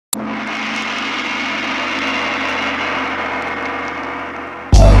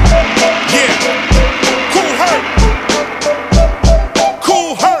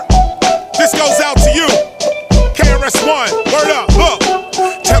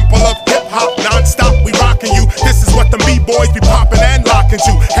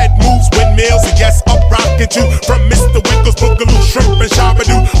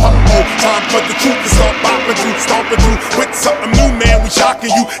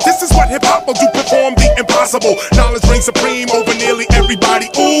is what hip-hop will do, perform the impossible. Knowledge reigns supreme over nearly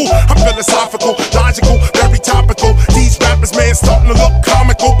everybody. Ooh, I'm philosophical, logical, very topical. These rappers, man, starting to look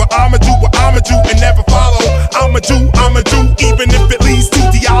comical, but I'ma do what I'ma do and never follow. I'ma do, even if it leads to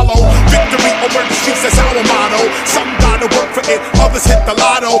Diallo. Victory over the streets, that's our motto. Some gotta work for it, others hit the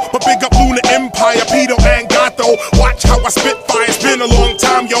lotto. But big up Lunar Empire, Pito and Gato. Watch how I spit fire, it's been a long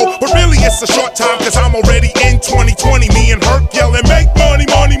time, yo. But really it's a short time, cause I'm already in 2020.